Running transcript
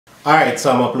Alright,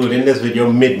 so I'm uploading this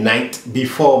video midnight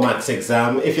before maths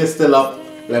exam. If you're still up,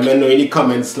 let me know in the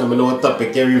comments. Let me know what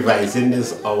topic you're revising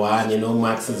this hour. And you know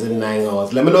maths is in 9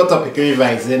 hours. Let me know what topic you're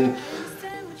revising.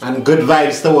 And good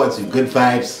vibes towards you. Good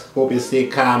vibes. Hope you stay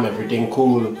calm, everything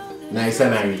cool, nice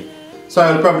and airy. So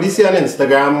I'll probably see on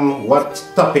Instagram what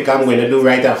topic I'm going to do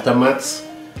right after maths.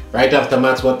 Right after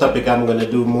maths, what topic I'm going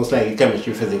to do. Most likely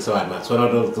chemistry, physics, or maths. One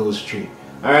of those three.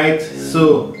 Alright,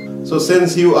 so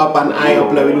since you up and I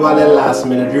up, let me do a little last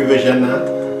minute revision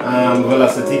now.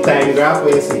 Velocity time graph,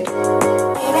 what you see?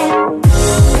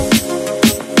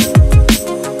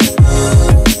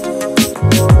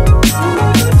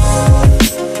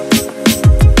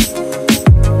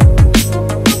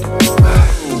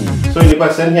 So in the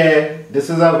question here, this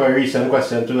is a very recent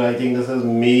question too. I think this is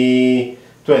May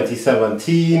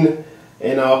 2017.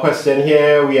 In our question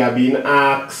here, we are being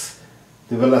asked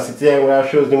the velocity time graph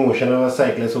shows the motion of a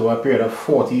cyclist over a period of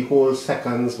 40 whole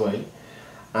seconds, right?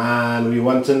 And we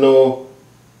want to know,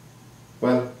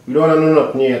 well, we don't want to know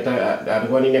nothing yet. I'll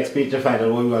go on the next page to find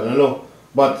out what we want to know.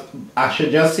 But I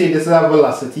should just say this is a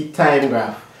velocity time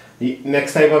graph. The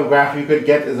next type of graph you could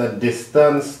get is a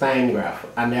distance time graph.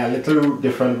 And there are little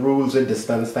different rules with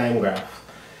distance time graph.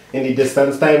 In the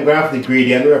distance time graph, the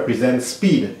gradient represents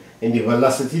speed. In the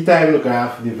velocity time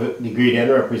graph, the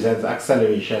gradient represents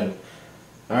acceleration.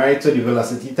 Alright, so the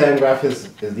velocity time graph is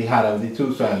the hard of the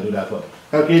two, so I'll do that one.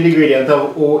 Calculate the gradient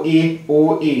of OA.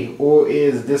 OA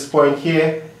is this point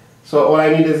here. So all I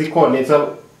need is the coordinates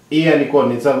of A and the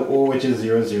coordinates of O, which is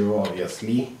 0, 0,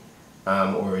 obviously.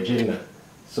 Origin.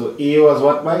 So A was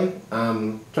what by?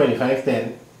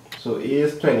 2510. So A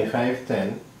is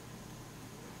 2510.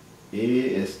 A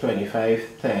is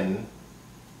 2510.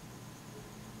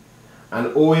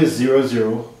 And O is 0,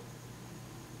 0.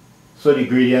 So the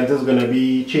gradient is going to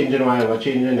be changing y over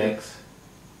changing x.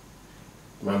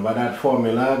 Remember that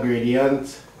formula,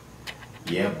 gradient?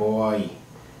 Yeah, boy.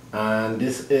 And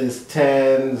this is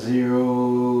 10,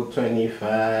 0,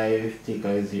 25, take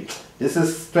a 0. This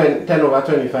is 10 over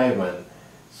 25, man.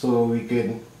 So we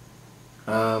could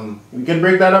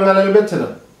break that down a little bit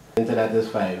today. Into that is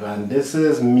 5. And this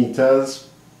is meters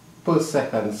per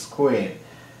second squared.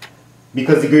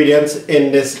 Because the gradient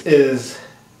in this is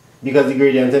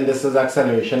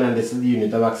acceleration and this is the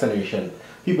unit of acceleration.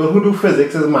 People who do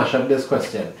physics is mash up this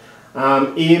question.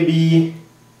 AB,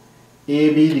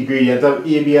 the gradient of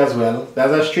AB as well.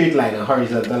 That's a straight line, a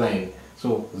horizontal line.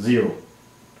 So 0.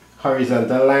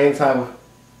 Horizontal lines have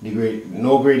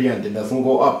no gradient. It doesn't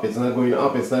go up. It's not going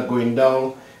up. It's not going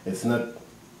down. It's not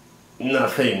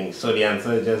nothing. So the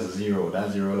answer is just 0.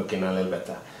 That's 0 looking a little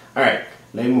better. Alright,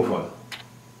 let's move on.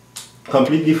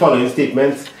 Complete the following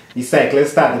statements. The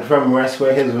cyclist started from rest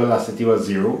where his velocity was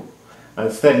 0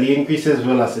 and steadily increased his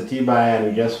velocity by, and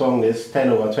we just found this, 10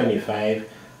 over 25,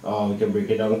 or we can break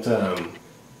it down to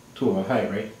 2 over 5,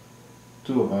 right?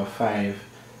 2 over 5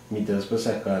 meters per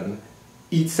second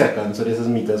each second, so this is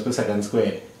meters per second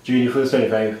squared. During the first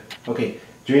 25, okay.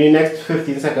 During the next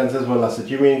 15 seconds, his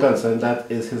velocity remained constant,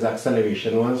 that is, his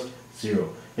acceleration was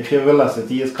 0. If your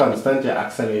velocity is constant, your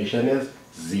acceleration is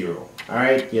 0.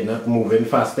 Alright, you're not moving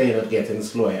faster, you're not getting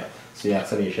slower, so your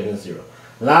acceleration is 0.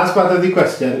 Last part of the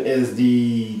question is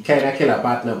the kind of killer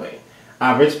part now.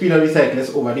 Average speed of the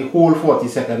cyclist over the whole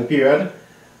 40-second period.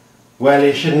 Well,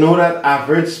 you should know that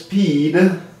average speed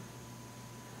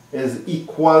is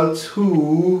equal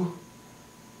to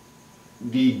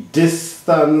the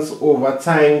distance over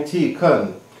time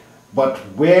taken. But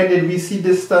where did we see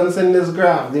distance in this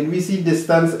graph? Did we see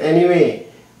distance anyway?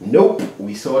 Nope,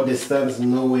 we saw distance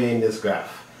nowhere in this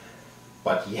graph.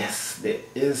 But yes, there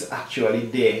is actually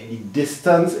there. The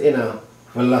distance in a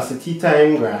velocity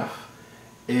time graph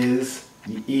is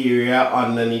the area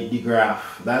underneath the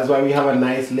graph. That's why we have a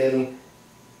nice little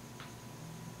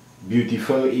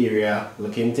beautiful area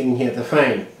looking thing here to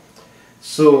find.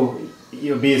 So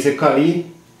you basically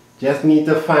just need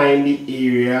to find the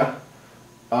area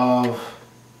of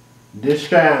this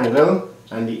triangle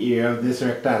and the area of this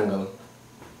rectangle.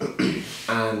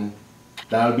 And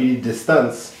that will be the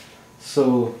distance.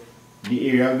 So the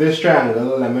area of this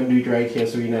triangle, let me do it right here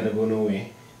so we never go nowhere.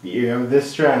 The area of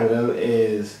this triangle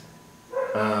is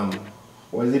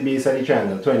what is the base of the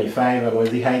triangle? 25, and what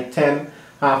is the height? 10.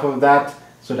 Half of that,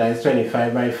 so that is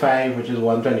 25 by 5, which is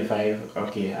 125.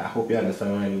 Okay, I hope you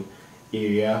understand what I do.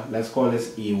 Area, let's call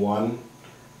this A1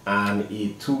 and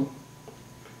A2.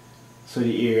 So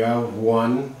the area of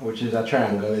 1, which is a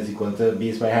triangle, is equal to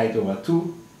base by height over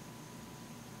 2.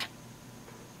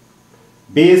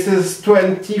 Base is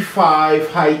 25,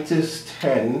 height is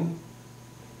 10.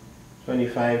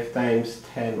 25 times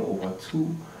 10 over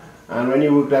 2. And when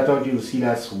you work that out, you'll see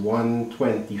that's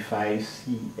 125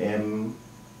 cm.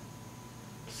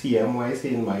 Cm, why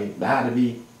saying why? That had to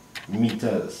be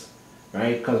meters,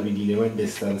 right? Because we're dealing with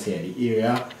distance here.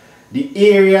 The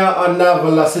area on the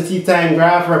velocity time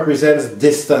graph represents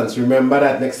distance. Remember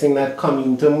that next thing that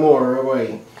coming tomorrow,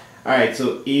 boy. Alright,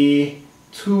 so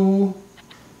A2.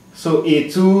 So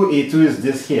A2 is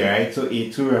this here, right? So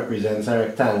A2 represents a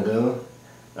rectangle.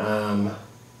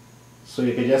 So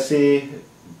you can just say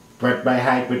breadth by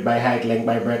height, width by height, length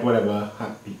by breadth,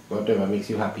 whatever makes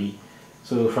you happy.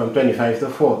 So from 25 to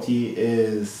 40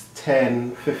 is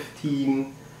 10,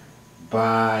 15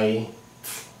 by,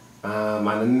 and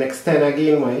the next 10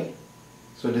 again, right?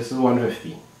 So this is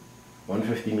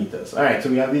 150 meters. Alright, so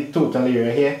we have the total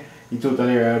area here. The total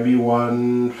area will be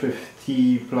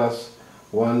 150 plus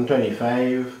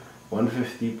 125,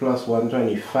 150 plus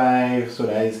 125, so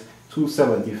that is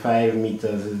 275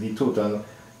 meters is the total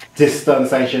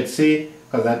distance, I should say,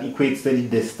 because that equates to the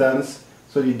distance.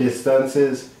 So the distance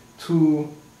is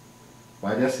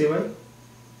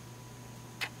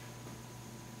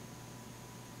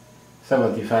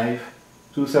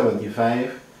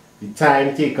 275. The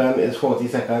time taken is 40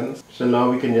 seconds. So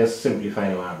now we can just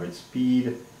simplify our average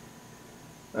speed.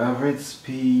 Average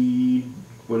speed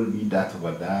will be that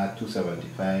over that,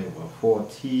 275 over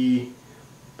 40.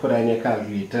 Put on your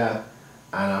calculator,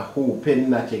 and I'm hoping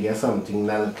that you get something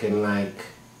that looking like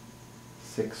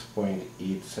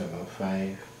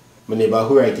 6.875. My neighbor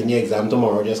who writing the exam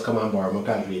tomorrow just come and borrow my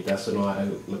calculator, so now I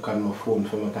look on my phone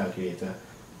for my calculator.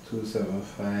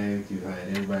 275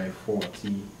 divided by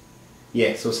 40.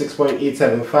 Yeah, so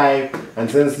 6.875, and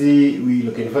since we're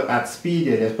looking for at speed,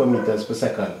 you just put meters per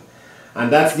second. And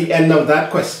that's the end of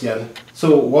that question.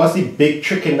 So what's the big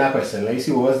trick in that question? Let me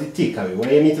see, what was the takeaway? What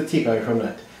do you need to take away from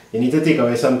that? You need to take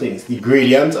away some things. The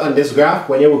gradient on this graph,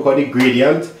 when you work out the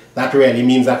gradient, that really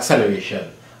means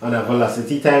acceleration. On a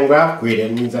velocity time graph,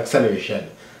 gradient means acceleration.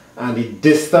 And the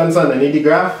distance underneath the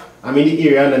graph, the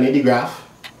area underneath the graph,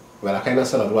 well, I kind of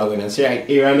said what we're going to say, right?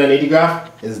 Area underneath the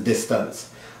graph is distance.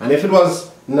 And if it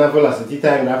was a velocity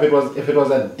time graph, if it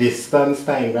was a distance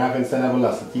time graph instead of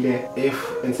velocity there,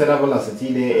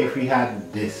 if we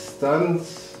had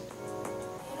distance,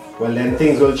 well then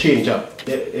things will change up.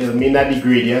 It'll mean that the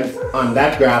gradient on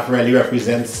that graph really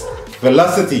represents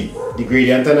velocity. The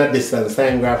gradient on a distance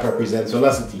time graph represents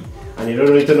velocity. And you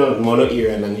don't need to know mono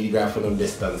area and the graph on a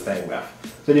distance time graph.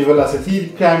 So the velocity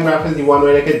time graph is the one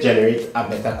where they can generate a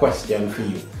better question for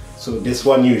you. So this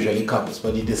one usually comes.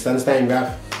 But the distance time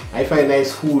graph, I find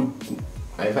nice food.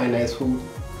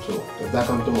 So if that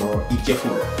comes tomorrow, eat your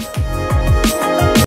food.